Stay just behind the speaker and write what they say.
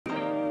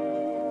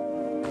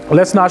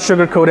let's not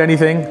sugarcoat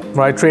anything,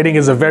 right? Trading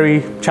is a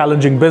very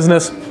challenging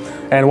business.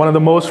 And one of the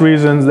most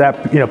reasons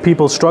that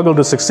people struggle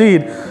to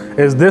succeed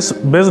is this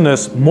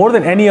business, more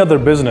than any other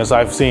business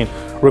I've seen,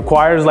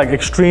 requires like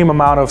extreme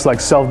amount of like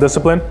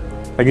self-discipline.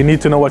 Like you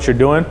need to know what you're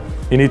doing.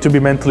 You need to be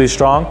mentally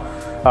strong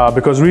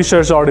because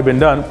research has already been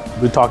done.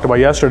 We talked about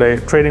yesterday,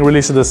 trading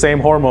releases the same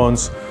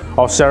hormones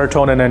of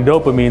serotonin and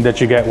dopamine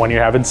that you get when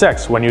you're having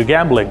sex, when you're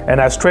gambling.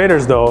 And as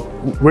traders though,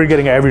 we're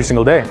getting it every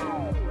single day.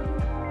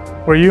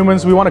 We're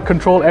humans, we want to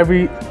control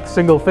every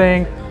single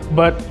thing,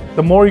 but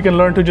the more you can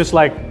learn to just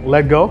like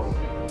let go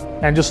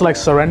and just like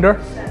surrender,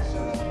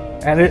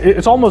 and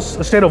it's almost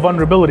a state of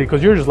vulnerability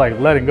because you're just like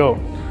letting go.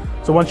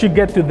 So once you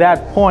get to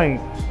that point,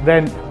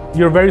 then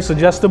you're very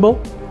suggestible,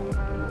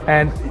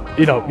 and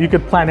you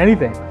could plan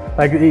anything.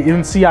 Like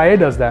even CIA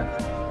does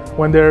that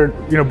when they're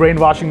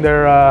brainwashing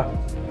their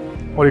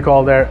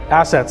their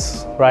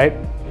assets, right?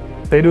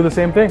 They do the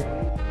same thing.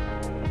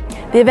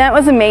 The event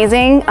was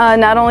amazing.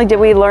 Not only did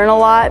we learn a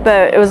lot,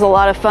 but it was a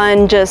lot of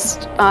fun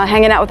just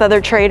hanging out with other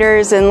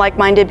traders and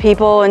like-minded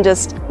people and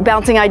just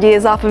bouncing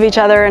ideas off of each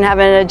other and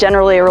having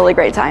generally a really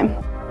great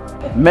time.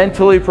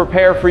 Mentally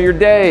prepare for your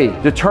day.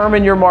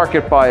 Determine your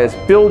market bias.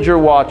 Build your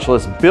watch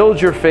list. Build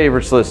your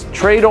favorites list.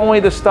 Trade only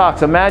the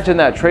stocks. Imagine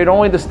that. Trade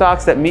only the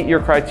stocks that meet your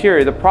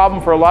criteria. The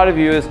problem for a lot of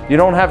you is you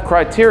don't have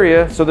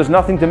criteria, so there's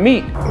nothing to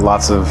meet.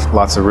 Lots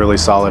of really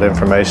solid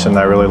information.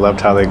 I really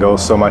loved how they go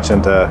so much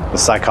into the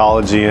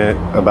psychology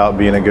about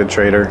being a good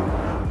trader.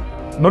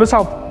 Notice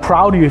how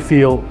proud you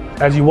feel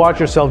as you watch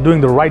yourself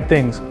doing the right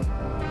things,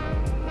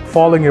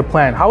 following your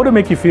plan. How would it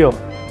make you feel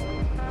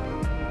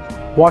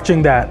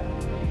watching that?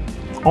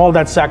 All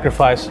that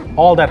sacrifice,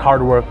 all that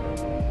hard work,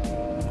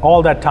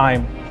 all that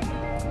time,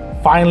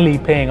 finally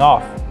paying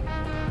off.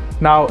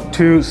 Now,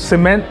 to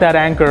cement that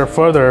anchor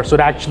further so it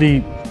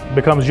actually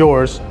becomes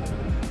yours,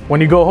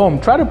 when you go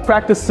home, try to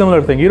practice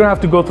similar thing. You don't have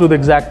to go through the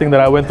exact thing that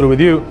I went through with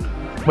you,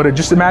 but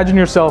just imagine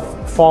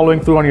yourself following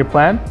through on your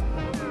plan.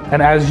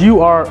 And as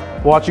you are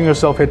watching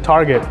yourself hit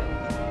target,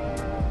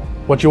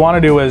 what you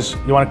want to do is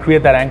you want to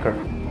create that anchor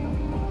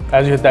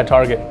as you hit that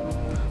target.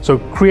 So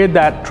create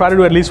that, try to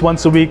do at least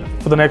once a week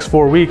for the next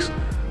 4 weeks,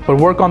 but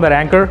work on that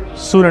anchor.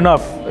 Soon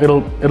enough,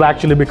 it'll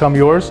actually become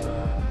yours.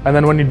 And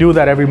then when you do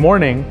that every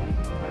morning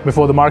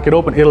before the market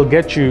open, it'll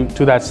get you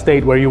to that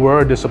state where you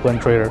were a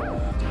disciplined trader.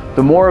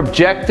 The more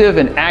objective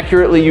and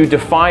accurately you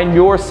define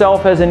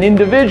yourself as an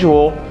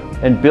individual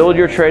and build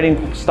your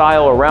trading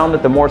style around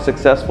it, the more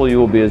successful you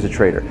will be as a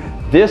trader.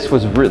 This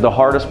was the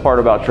hardest part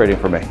about trading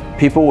for me.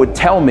 People would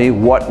tell me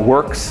what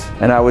works,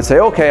 and I would say,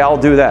 okay, I'll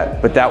do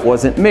that, but that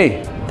wasn't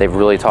me. They've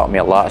really taught me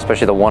a lot,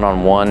 especially the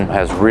one-on-one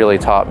has really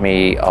taught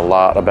me a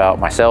lot about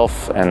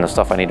myself and the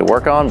stuff I need to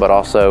work on, but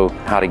also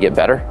how to get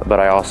better. But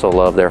I also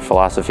love their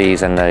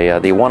philosophies, and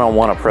the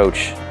one-on-one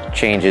approach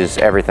changes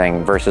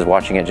everything versus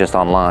watching it just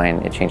online.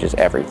 It changes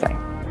everything.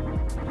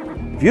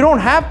 If you don't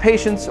have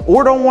patience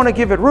or don't want to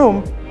give it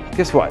room,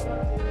 guess what?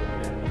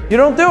 You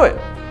don't do it.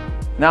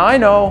 Now I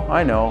know,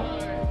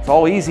 it's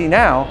all easy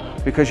now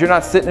because you're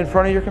not sitting in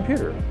front of your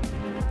computer.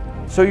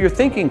 So you're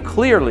thinking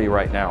clearly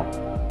right now.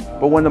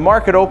 But when the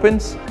market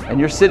opens and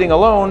you're sitting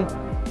alone,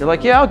 you're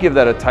like, yeah, I'll give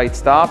that a tight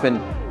stop,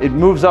 and it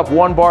moves up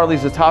one bar,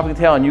 leaves a top and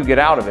tail, and you get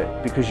out of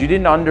it because you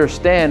didn't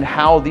understand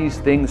how these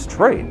things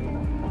trade.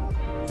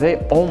 They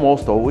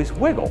almost always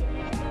wiggle.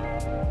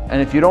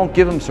 And if you don't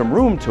give them some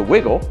room to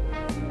wiggle,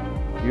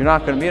 you're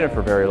not going to be in it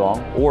for very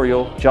long, or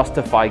you'll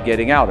justify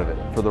getting out of it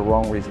for the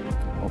wrong reason,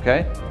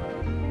 okay?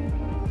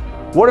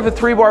 What if a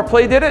 3-bar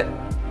play did it?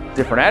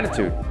 Different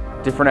attitude,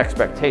 different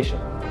expectation,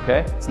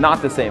 okay? It's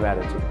not the same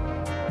attitude.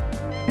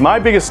 My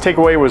biggest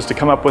takeaway was to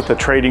come up with a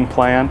trading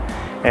plan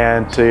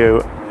and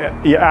to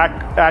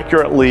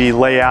accurately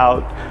lay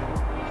out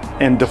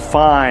and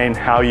define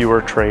how you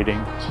were trading,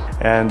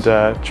 and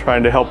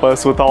trying to help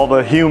us with all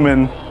the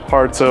human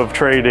parts of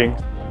trading.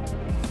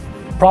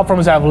 Prop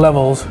firms have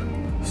levels.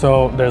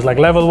 So there's like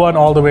level 1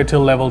 all the way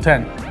till level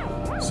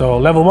 10. So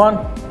level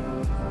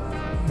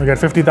 1, we get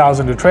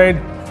 50,000 to trade,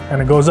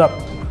 and it goes up,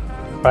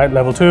 right?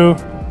 Level 2,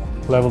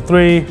 level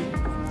 3,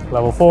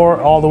 level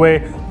 4, all the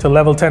way to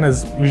level 10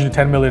 is usually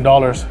 $10 million.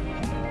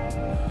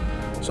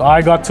 So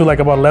I got to like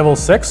about level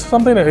 6,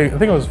 something, I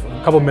think it was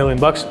a couple $1 million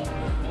bucks.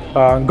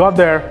 Got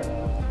there,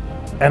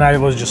 and I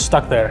was just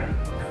stuck there,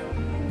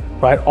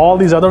 right? All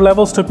these other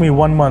levels took me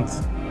 1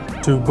 month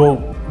to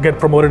go get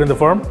promoted in the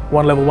firm,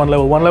 one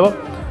level.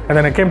 And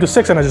then I came to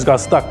 6 and I just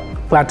got stuck,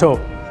 plateau,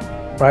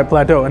 right?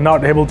 Plateau, and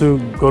not able to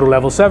go to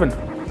level 7.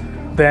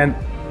 Then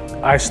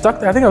I stuck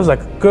there, I think I was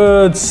like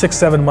good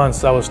 6-7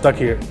 months I was stuck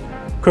here.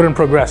 Couldn't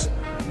progress.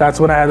 That's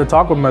when I had to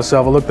talk with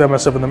myself. I looked at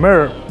myself in the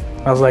mirror.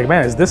 I was like,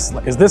 man, is this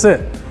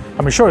it?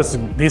 I mean, sure, it's a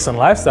decent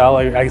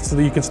lifestyle.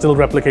 You can still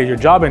replicate your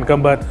job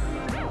income, but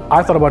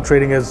I thought about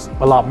trading as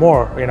a lot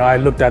more. I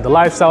looked at the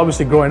lifestyle.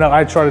 Obviously, growing up,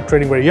 I started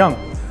trading very young.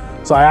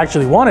 So I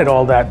actually wanted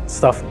all that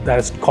stuff that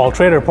is called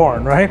trader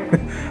porn, right?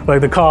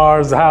 Like the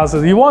cars, the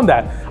houses, you want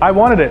that. I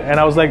wanted it, and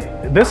I was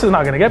like, this is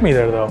not gonna get me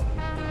there though,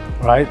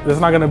 right? This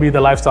is not gonna be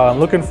the lifestyle I'm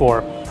looking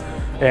for.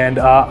 And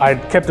I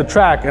kept a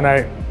track, and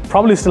I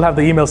probably still have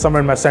the email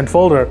somewhere in my sent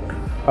folder.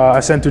 I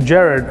sent to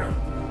Jared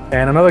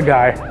and another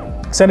guy,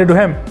 sent it to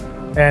him.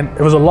 And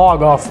it was a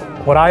log of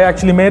what I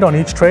actually made on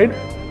each trade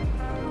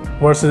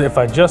versus if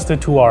I just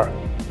did 2R.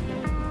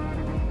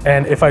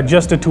 And if I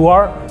just did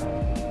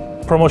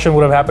 2R, promotion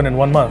would have happened in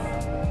 1 month.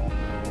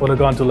 Would have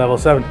gone to level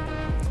 7.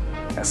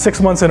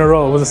 6 months in a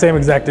row, it was the same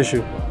exact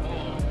issue.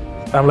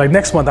 I'm like,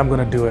 next month I'm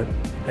gonna do it.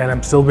 And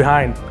I'm still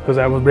behind because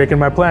I was breaking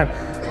my plan.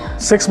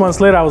 6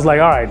 months later, I was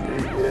like, all right,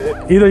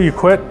 either you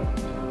quit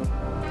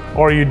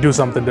or you do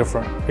something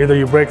different. Either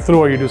you break through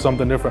or you do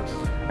something different.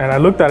 And I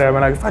looked at it and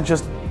I'm like, if I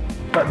just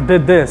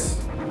did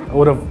this, I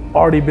would have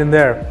already been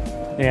there.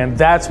 And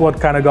that's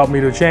what kind of got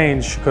me to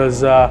change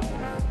because,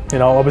 you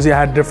know, obviously I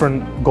had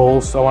different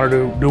goals. I wanted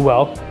to do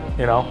well.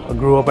 You know, I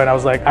grew up and I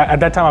was like, at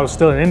that time I was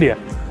still in India.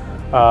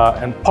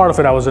 And part of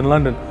it I was in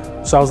London.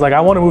 So I was like, I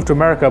want to move to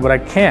America, but I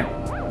can't.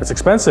 It's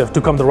expensive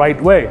to come the right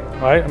way,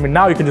 right? I mean,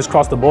 now you can just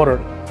cross the border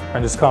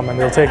and just come and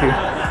they'll take you,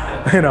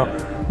 you know.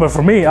 But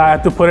for me, I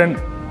had to put in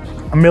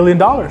 $1 million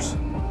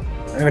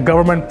in a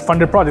government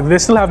funded project. They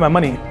still have my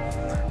money,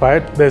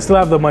 right? They still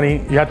have the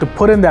money. You have to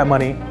put in that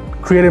money,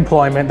 create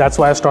employment. That's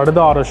why I started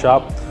the auto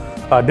shop.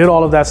 Did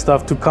all of that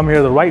stuff to come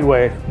here the right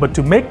way. But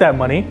to make that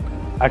money,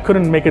 I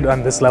couldn't make it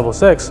on this level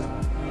 6,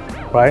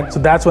 right? So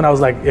that's when I was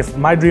like, if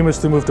my dream is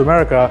to move to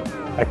America,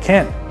 I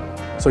can't.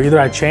 So either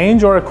I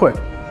change or I quit.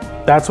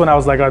 That's when I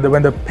was like,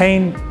 when the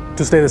pain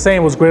to stay the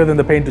same was greater than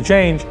the pain to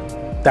change,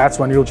 that's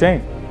when you'll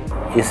change.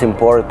 It's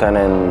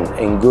important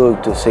and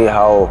good to see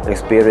how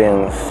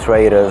experienced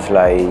traders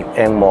like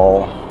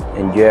Emo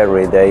and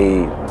Jerry,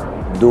 they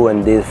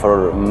doing this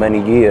for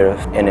many years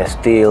and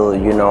still,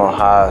 you know,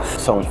 has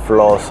some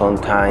flaws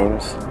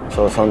sometimes.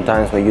 So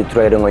sometimes when you're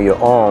trading on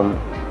your own,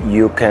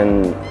 you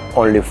can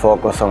only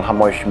focus on how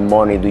much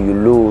money do you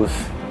lose,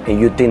 and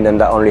you think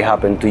that only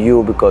happened to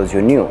you because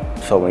you're new.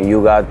 So when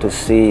you got to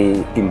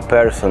see in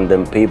person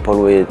then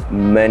people with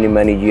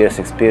many years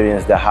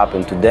experience that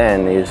happened to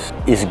them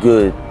is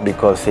good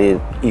because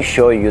it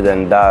shows you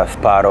then that's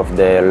part of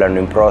the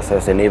learning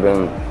process, and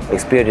even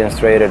experienced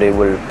trader, it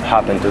will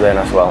happen to them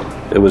as well.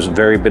 It was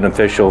very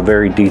beneficial,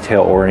 very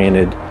detail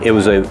oriented. It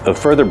was a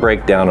further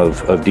breakdown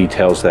of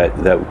details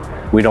that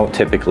we don't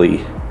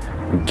typically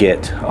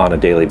get on a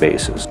daily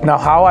basis. Now,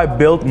 how I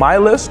built my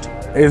list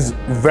is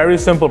very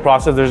simple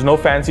process. There's no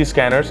fancy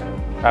scanners.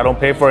 I don't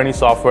pay for any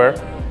software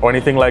or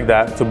anything like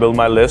that to build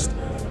my list.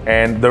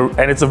 And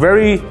it's a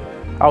very,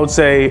 I would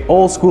say,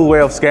 old school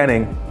way of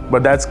scanning,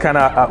 but that's kind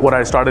of what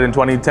I started in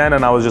 2010,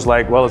 and I was just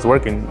like, well, it's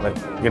working. Like,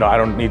 you know, I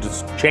don't need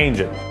to change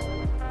it.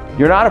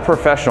 You're not a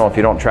professional if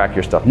you don't track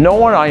your stuff. No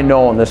one I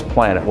know on this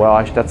planet, well,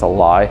 actually that's a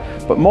lie,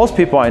 but most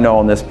people I know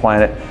on this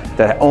planet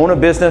that own a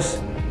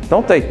business,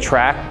 don't they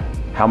track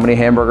how many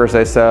hamburgers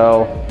they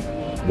sell,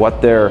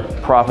 what their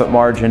profit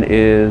margin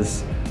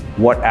is,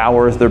 what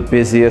hours they're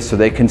busiest so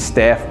they can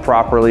staff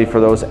properly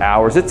for those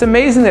hours. It's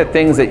amazing that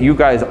things that you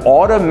guys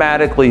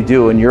automatically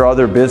do in your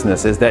other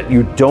businesses that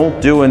you don't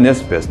do in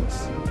this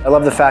business. I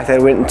love the fact that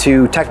it went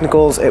into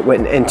technicals, it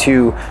went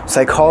into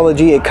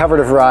psychology, it covered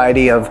a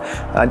variety of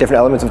different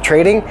elements of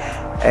trading,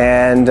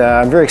 and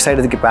I'm very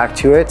excited to get back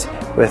to it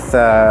with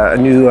a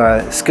new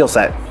skill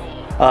set.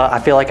 I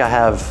feel like I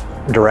have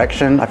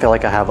direction, I feel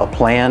like I have a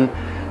plan,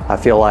 I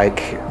feel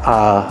like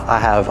I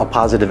have a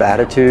positive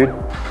attitude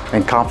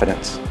and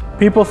confidence.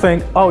 People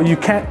think, oh, you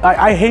can't,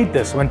 I hate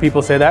this when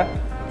people say that,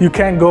 you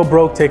can't go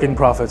broke taking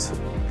profits.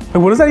 Like,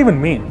 what does that even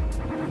mean?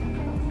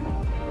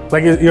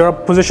 Like, your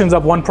position's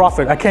up 1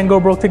 profit. I can't go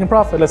broke taking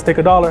profit. Let's take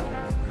 $1.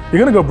 You're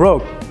gonna go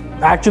broke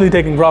actually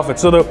taking profit.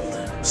 So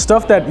the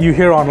stuff that you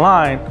hear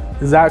online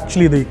is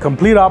actually the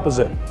complete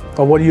opposite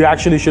of what you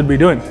actually should be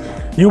doing.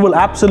 You will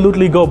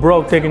absolutely go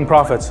broke taking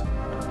profits,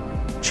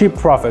 cheap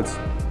profits,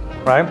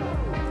 right?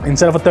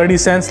 Instead of a 30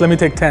 cents, let me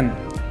take 10.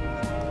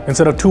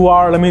 Instead of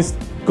 2R, let me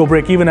go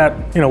break even at,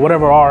 you know,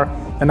 whatever R,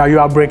 and now you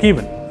out break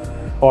even.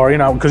 Or, you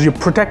know, because you're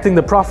protecting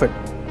the profit.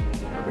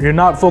 You're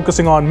not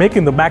focusing on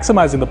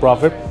maximizing the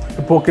profit,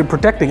 you're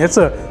protecting. It's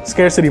a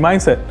scarcity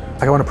mindset.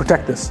 Like, I want to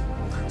protect this.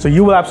 So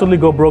you will absolutely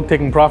go broke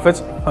taking profits.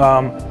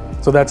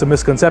 So that's a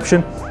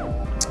misconception.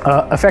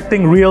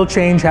 Affecting real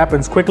change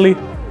happens quickly.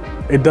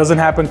 It doesn't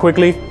happen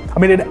quickly. I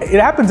mean, it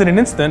happens in an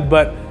instant,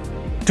 but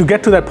to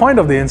get to that point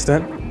of the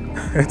instant,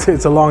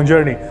 it's a long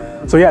journey.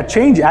 So yeah,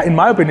 change, in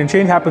my opinion,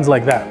 change happens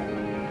like that.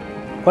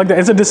 Like that,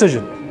 it's a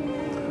decision,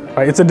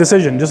 right? It's a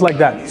decision, just like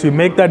that. So you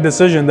make that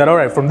decision that, all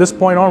right, from this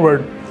point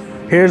onward,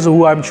 here's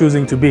who I'm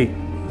choosing to be.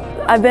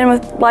 I've been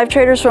with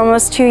LiveTraders for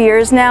almost 2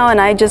 years now,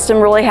 and I just am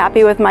really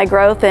happy with my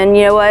growth. And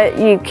you know what?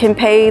 You can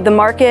pay the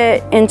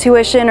market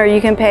intuition, or you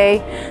can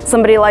pay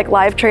somebody like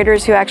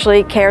LiveTraders who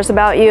actually cares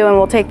about you and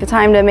will take the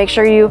time to make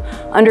sure you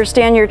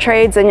understand your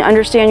trades and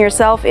understand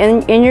yourself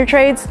in your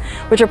trades,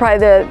 which are probably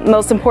the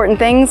most important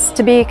things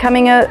to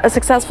becoming a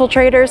successful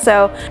trader.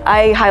 So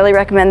I highly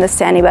recommend this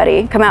to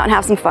anybody. Come out and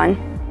have some fun.